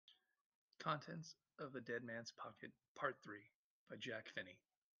Contents of a Dead Man's Pocket, Part 3 by Jack Finney.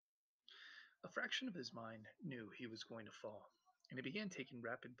 A fraction of his mind knew he was going to fall, and he began taking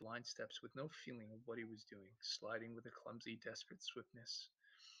rapid blind steps with no feeling of what he was doing, sliding with a clumsy, desperate swiftness,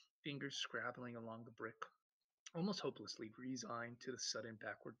 fingers scrabbling along the brick, almost hopelessly resigned to the sudden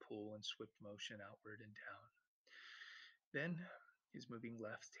backward pull and swift motion outward and down. Then his moving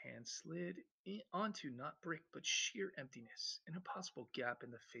left hand slid onto not brick but sheer emptiness, an impossible gap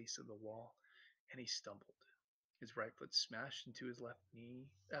in the face of the wall, and he stumbled. His right foot smashed into his left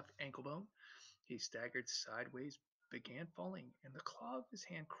ankle bone. He staggered sideways, began falling, and the claw of his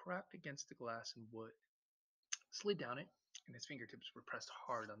hand cracked against the glass and wood, slid down it, and his fingertips were pressed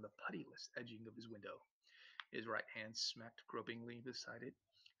hard on the puttyless edging of his window. His right hand smacked gropingly beside it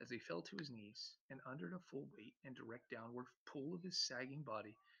as he fell to his knees, and under the full weight and direct downward pull of his sagging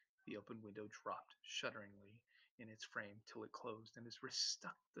body, the open window dropped shudderingly in its frame till it closed, and his wrists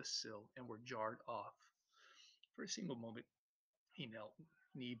stuck the sill and were jarred off. For a single moment he knelt,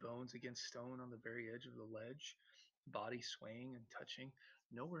 knee bones against stone on the very edge of the ledge, body swaying and touching,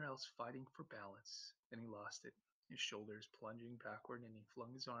 nowhere else fighting for balance. Then he lost it, his shoulders plunging backward, and he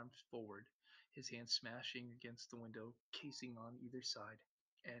flung his arms forward, his hands smashing against the window casing on either side,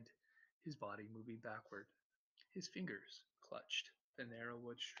 and his body moving backward. His fingers clutched the narrow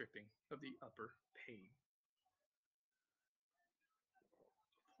wood stripping of the upper pane.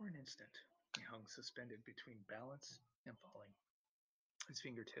 For an instant he hung suspended between balance and falling. His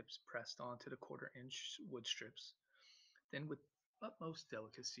fingertips pressed onto the quarter-inch wood strips. Then, with utmost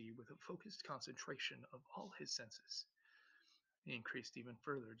delicacy, with a focused concentration of all his senses, he increased even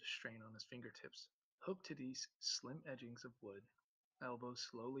further the strain on his fingertips. Hooked to these slim edgings of wood, elbows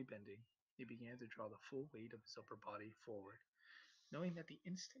slowly bending, he began to draw the full weight of his upper body forward, knowing that the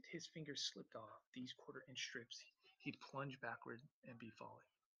instant his fingers slipped off these quarter-inch strips, he'd plunge backward and be falling,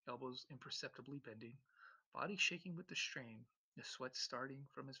 elbows imperceptibly bending, body shaking with the strain, the sweat starting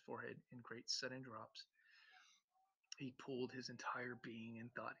from his forehead in great sudden drops. He pulled his entire being and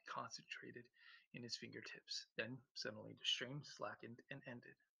thought concentrated in his fingertips. Then suddenly the strain slackened and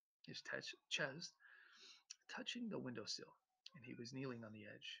ended, his chest touching the windowsill, and he was kneeling on the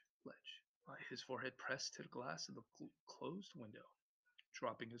ledge, his forehead pressed to the glass of the closed window.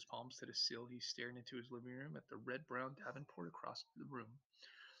 Dropping his palms to the sill, he stared into his living room at the red-brown davenport across the room,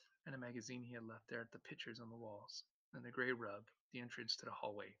 and a magazine he had left there at the pictures on the walls, and the gray rug, the entrance to the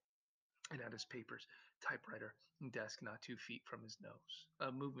hallway, and at his papers, typewriter, and desk not 2 feet from his nose.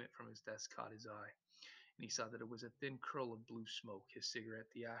 A movement from his desk caught his eye, and he saw that it was a thin curl of blue smoke. His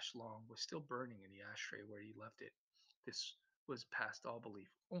cigarette, the ash long, was still burning in the ashtray where he left it. This was past all belief,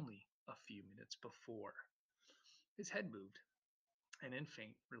 only a few minutes before. His head moved, and in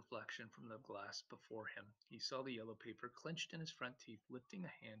faint reflection from the glass before him, he saw the yellow paper clenched in his front teeth, lifting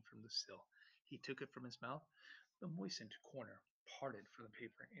a hand from the sill. He took it from his mouth. The moistened corner parted from the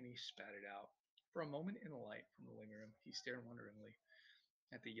paper, and he spat it out. For a moment in the light from the living room, he stared wonderingly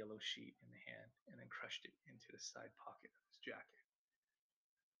at the yellow sheet in the hand, and then crushed it into the side pocket of his jacket.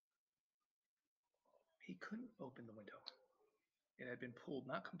 He couldn't open the window. It had been pulled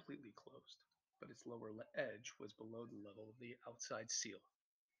not completely closed, but its lower edge was below the level of the outside seal.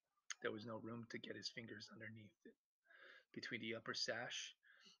 There was no room to get his fingers underneath it. Between the upper sash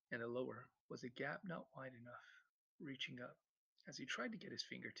and the lower was a gap not wide enough. Reaching up, as he tried to get his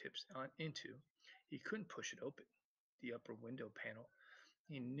fingertips into, he couldn't push it open. The upper window panel,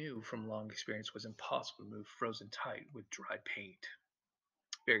 he knew from long experience, was impossible to move, frozen tight with dry paint.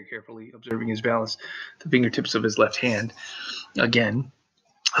 Very carefully observing his balance, the fingertips of his left hand again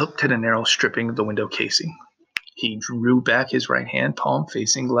hooked to the narrow stripping of the window casing. He drew back his right hand, palm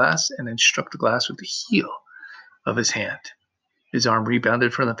facing glass, and then struck the glass with the heel of his hand. His arm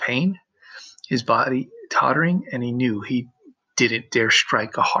rebounded from the pain, his body tottering, and he knew he didn't dare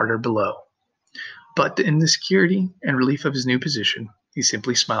strike a harder blow. But in the security and relief of his new position, he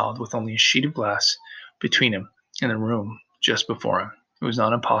simply smiled with only a sheet of glass between him and the room just before him. It was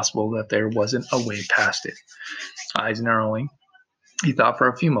not impossible that there wasn't a way past it. Eyes narrowing, he thought for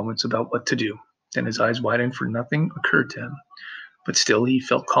a few moments about what to do. Then his eyes widened, for nothing occurred to him. But still he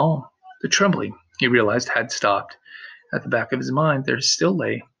felt calm. The trembling, he realized, had stopped. At the back of his mind there still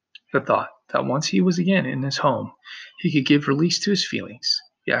lay the thought that once he was again in his home, he could give release to his feelings.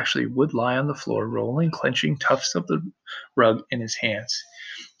 He actually would lie on the floor, rolling, clenching tufts of the rug in his hands.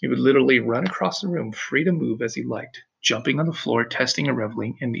 He would literally run across the room, free to move as he liked, jumping on the floor, testing and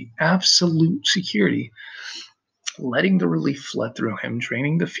reveling in the absolute security, letting the relief flood through him,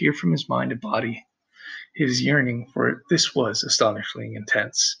 draining the fear from his mind and body. His yearning for this was astonishingly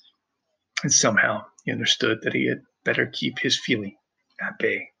intense, and somehow he understood that he had better keep his feeling at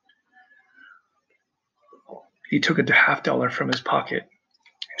bay. He took a half-dollar from his pocket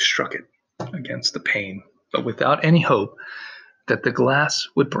and struck it against the pane, but without any hope that the glass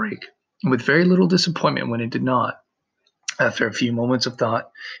would break, and with very little disappointment when it did not. After a few moments of thought,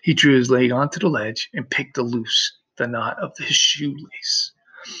 he drew his leg onto the ledge and picked loose the knot of his shoelace.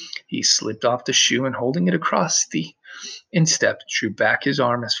 He slipped off the shoe and, holding it across the instep, drew back his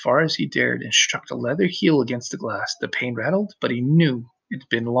arm as far as he dared and struck the leather heel against the glass. The pane rattled, but he knew it had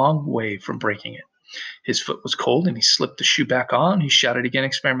been a long way from breaking it. His foot was cold, and he slipped the shoe back on. He shouted again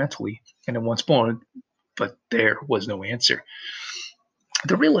experimentally, and then once more, but there was no answer.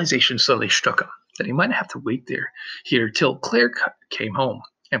 The realization slowly struck him that he might have to wait here till Claire came home,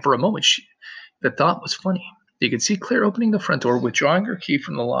 and for a moment the thought was funny. You could see Claire opening the front door, withdrawing her key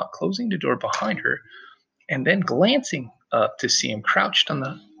from the lock, closing the door behind her, and then glancing up to see him crouched on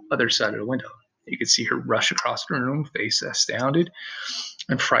the other side of the window. You could see her rush across the room, face astounded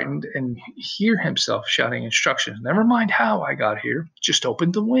and frightened, and hear himself shouting instructions. "Never mind how I got here, just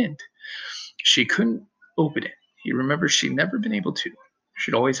open the wind." She couldn't open it. He remembered she'd never been able to.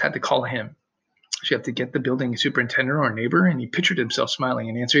 She'd always had to call him. She'd have to get the building superintendent or a neighbor, and he pictured himself smiling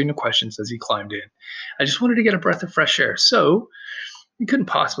and answering the questions as he climbed in. I just wanted to get a breath of fresh air, so he couldn't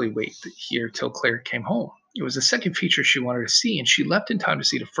possibly wait here till Claire came home. It was the second feature she wanted to see, and she left in time to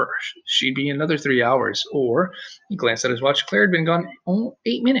see the first. She'd be another 3 hours, or he glanced at his watch. Claire had been gone only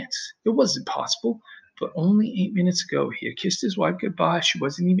 8 minutes. It wasn't possible, but only 8 minutes ago he had kissed his wife goodbye. She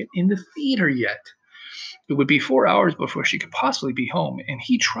wasn't even in the theater yet. It would be 4 hours before she could possibly be home, and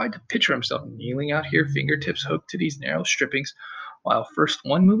he tried to picture himself kneeling out here, fingertips hooked to these narrow strippings, while first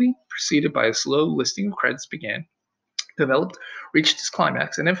one movie, preceded by a slow listing of credits, began, developed, reached its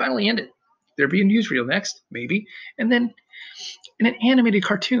climax, and then finally ended. There'd be a newsreel next, maybe, and then in an animated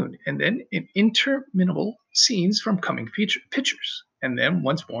cartoon, and then in interminable scenes from coming pictures, and then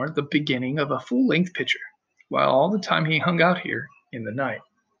once more the beginning of a full-length picture, while all the time he hung out here in the night.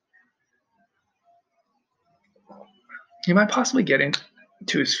 He might possibly get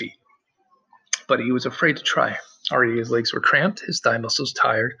to his feet, but he was afraid to try. Already his legs were cramped, his thigh muscles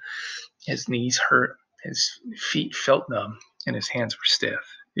tired, his knees hurt, his feet felt numb, and his hands were stiff.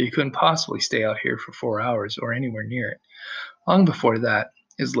 He couldn't possibly stay out here for 4 hours or anywhere near it. Long before that,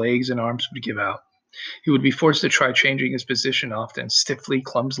 his legs and arms would give out. He would be forced to try changing his position often, stiffly,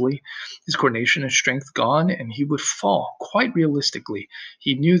 clumsily, his coordination and strength gone, and he would fall. Quite realistically,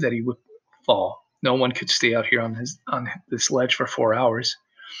 he knew that he would fall. No one could stay out here on this ledge for 4 hours.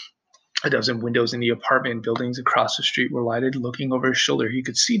 A dozen windows in the apartment buildings across the street were lighted. Looking over his shoulder, he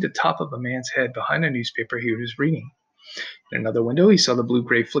could see the top of a man's head behind a newspaper he was reading. In another window, he saw the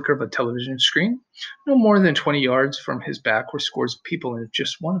blue-gray flicker of a television screen. No more than 20 yards from his back were scores of people, and if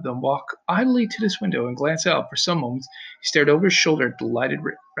just one of them walked idly to this window and glanced out for some moments, he stared over his shoulder at the lighted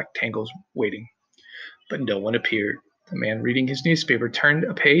rectangles waiting. But no one appeared. The man reading his newspaper turned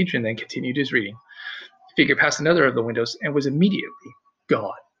a page and then continued his reading. The figure passed another of the windows and was immediately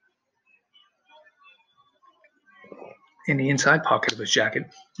gone. In the inside pocket of his jacket,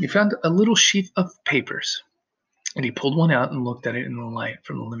 he found a little sheaf of papers, and he pulled one out and looked at it in the light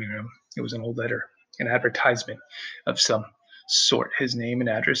from the living room. It was an old letter, an advertisement of some sort. His name and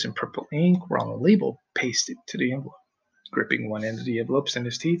address in purple ink were on the label pasted to the envelope. Gripping one end of the envelope in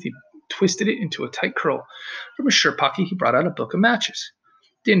his teeth, he twisted it into a tight curl. From his shirt pocket, he brought out a book of matches.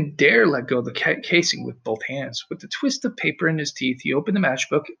 Didn't dare let go of the casing with both hands. With the twist of paper in his teeth, he opened the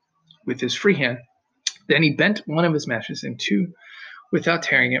matchbook with his free hand. Then he bent one of his matches in two without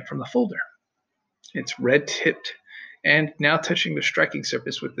tearing it from the folder. It's red-tipped, and now touching the striking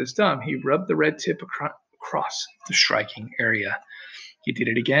surface with his thumb, he rubbed the red tip across the striking area. He did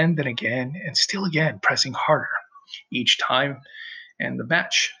it again, then again, and still again, pressing harder each time, and the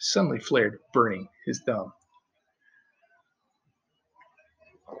match suddenly flared, burning his thumb.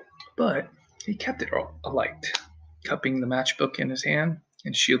 But he kept it alight. Cupping the matchbook in his hand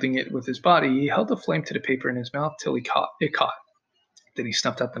and shielding it with his body, he held the flame to the paper in his mouth till it caught. Then he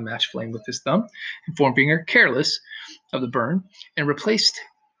snuffed out the match flame with his thumb and forefinger, careless of the burn, and replaced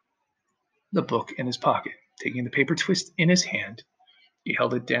the book in his pocket. Taking the paper twist in his hand, he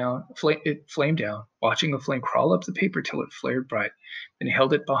held it down, flame down, watching the flame crawl up the paper till it flared bright. Then he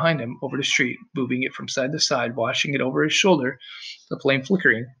held it behind him over the street, moving it from side to side, watching it over his shoulder, the flame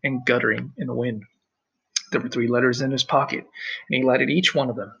flickering and guttering in the wind. There were 3 letters in his pocket, and he lighted each one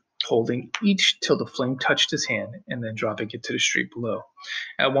of them, holding each till the flame touched his hand, and then dropping it to the street below.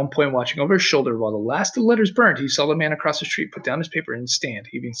 At one point, watching over his shoulder while the last of the letters burned, he saw the man across the street put down his paper and stand,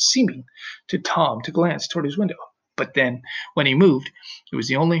 even seeming to Tom to glance toward his window. But then, when he moved, it was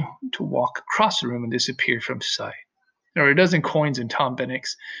the only to walk across the room and disappear from sight. There were a dozen coins in Tom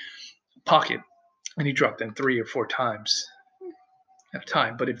Bennick's pocket, and he dropped them 3 or 4 times at a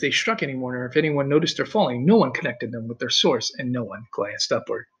time. But if they struck anyone or if anyone noticed their falling, no one connected them with their source, and no one glanced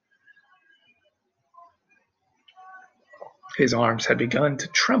upward. His arms had begun to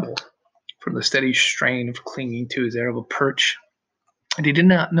tremble from the steady strain of clinging to his arable perch, and he did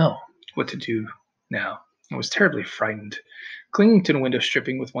not know what to do now, and was terribly frightened. Clinging to the window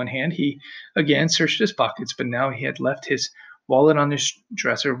stripping with one hand, he again searched his pockets, but now he had left his wallet on his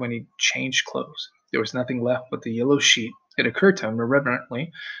dresser when he changed clothes. There was nothing left but the yellow sheet. It occurred to him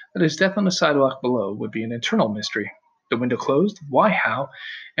irreverently that his death on the sidewalk below would be an internal mystery. The window closed. Why, how,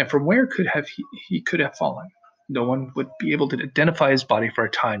 and from where he could have fallen? No one would be able to identify his body for a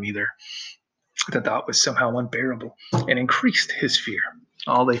time either. The thought was somehow unbearable and increased his fear.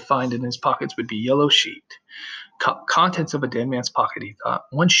 All they find in his pockets would be yellow sheet. Contents of a dead man's pocket, he thought.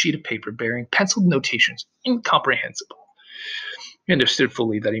 One sheet of paper bearing penciled notations, incomprehensible. He understood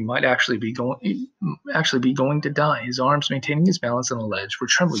fully that he might actually be going to die. His arms, maintaining his balance on the ledge, were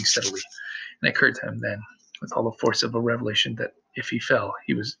trembling steadily. And it occurred to him then, with all the force of a revelation, that if he fell,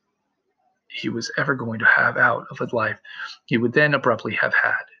 he was ever going to have out of his life he would then abruptly have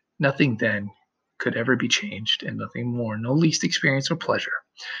had. Nothing then could ever be changed, and nothing more, no least experience or pleasure,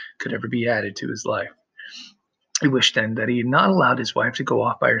 could ever be added to his life. He wished then that he had not allowed his wife to go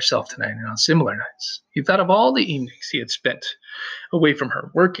off by herself tonight and on similar nights. He thought of all the evenings he had spent away from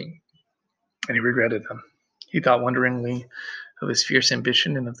her, working, and he regretted them. He thought wonderingly of his fierce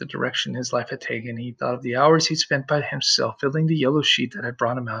ambition and of the direction his life had taken. He thought of the hours he spent by himself, filling the yellow sheet that had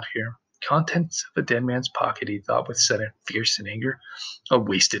brought him out here. Contents of a dead man's pocket, he thought with sudden fierce anger. A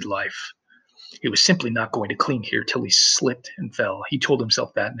wasted life. He was simply not going to cling here till he slipped and fell. He told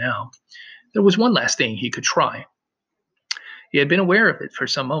himself that now. There was one last thing he could try. He had been aware of it for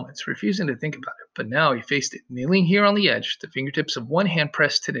some moments, refusing to think about it, but now he faced it. Kneeling here on the edge, the fingertips of one hand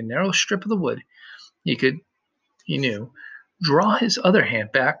pressed to the narrow strip of the wood, he knew, draw his other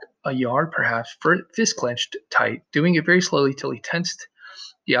hand back a yard perhaps, fist clenched tight, doing it very slowly till he tensed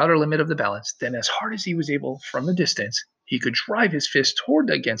the outer limit of the balance. Then, as hard as he was able from the distance, he could drive his fist toward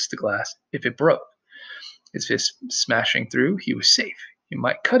against the glass if it broke. His fist smashing through, he was safe. He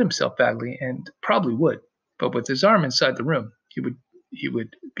might cut himself badly, and probably would, but with his arm inside the room, he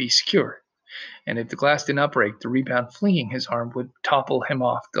would be secure. And if the glass did not break, the rebound flinging his arm would topple him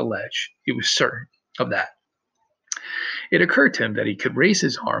off the ledge. He was certain of that. It occurred to him that he could raise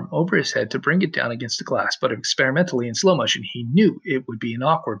his arm over his head to bring it down against the glass, but experimentally in slow motion, he knew it would be an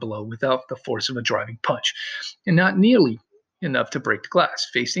awkward blow without the force of a driving punch, and not nearly enough to break the glass.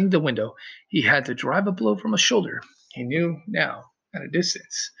 Facing the window, he had to drive a blow from a shoulder. He knew now at a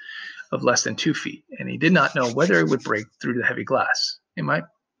distance of less than 2 feet, and he did not know whether it would break through the heavy glass.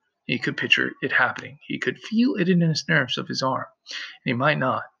 He could picture it happening. He could feel it in his nerves of his arm, and he might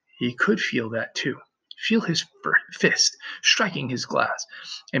not. He could feel that too. Feel his fist striking his glass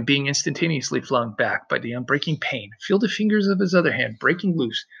and being instantaneously flung back by the unbreaking pain. Feel the fingers of his other hand breaking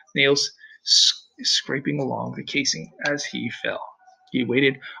loose, nails scraping along the casing as he fell. He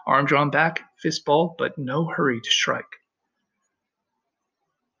waited, arm drawn back, fist balled, but no hurry to strike.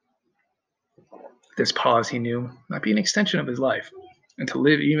 This pause, he knew, might be an extension of his life, and to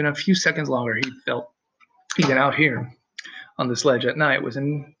live even a few seconds longer, he felt, even out here on this ledge at night, was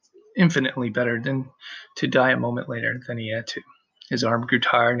infinitely better than to die a moment later than he had to. His arm grew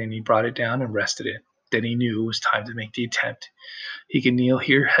tired, and he brought it down and rested it. Then he knew it was time to make the attempt. He could kneel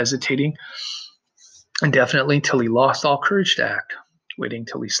here, hesitating indefinitely till he lost all courage to act. Waiting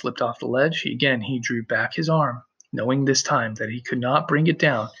till he slipped off the ledge, he drew back his arm, knowing this time that he could not bring it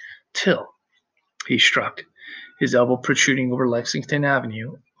down till he struck, his elbow protruding over Lexington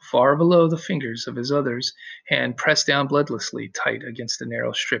Avenue, far below the fingers of his other hand pressed down bloodlessly tight against the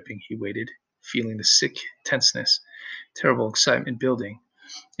narrow stripping. He waited, feeling the sick tenseness, terrible excitement building.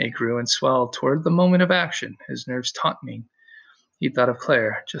 It grew and swelled toward the moment of action, his nerves tautening. He thought of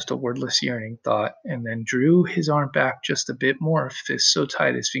Claire, just a wordless yearning thought, and then drew his arm back just a bit more, fist so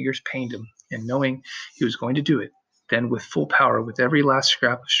tight his fingers pained him, and knowing he was going to do it, then with full power, with every last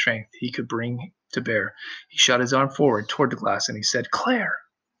scrap of strength he could bring to bear, he shot his arm forward toward the glass, and he said, "Claire!"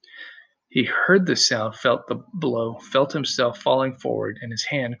 He heard the sound, felt the blow, felt himself falling forward, and his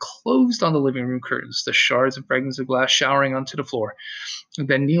hand closed on the living room curtains, the shards and fragments of glass showering onto the floor. And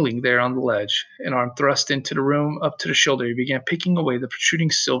then kneeling there on the ledge, an arm thrust into the room up to the shoulder, he began picking away the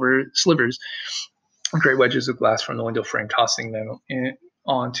protruding slivers, great wedges of glass from the window frame, tossing them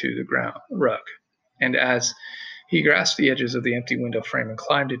onto the rug. And as he grasped the edges of the empty window frame and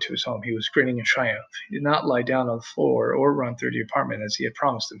climbed into his home, he was grinning in triumph. He did not lie down on the floor or run through the apartment as he had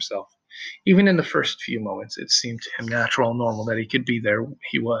promised himself. Even in the first few moments, it seemed to him natural and normal that he could be there.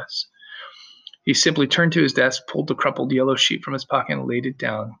 He was. He simply turned to his desk, pulled the crumpled yellow sheet from his pocket, and laid it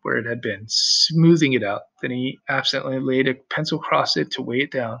down where it had been, smoothing it out. Then he absently laid a pencil across it to weigh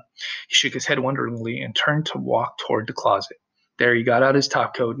it down. He shook his head wonderingly and turned to walk toward the closet. There he got out his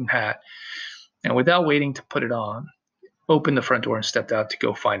topcoat and hat, and without waiting to put it on, opened the front door and stepped out to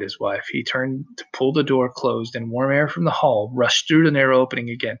go find his wife. He turned to pull the door closed, and warm air from the hall rushed through the narrow opening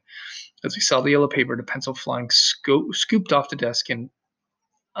again. As he saw the yellow paper, the pencil flying scooped off the desk and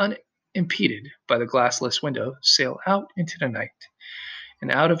unimpeded by the glassless window, sail out into the night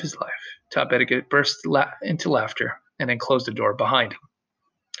and out of his life. Top Etiquette burst into laughter and then closed the door behind him.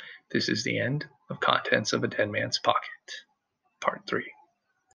 This is the end of Contents of a Dead Man's Pocket, Part 3.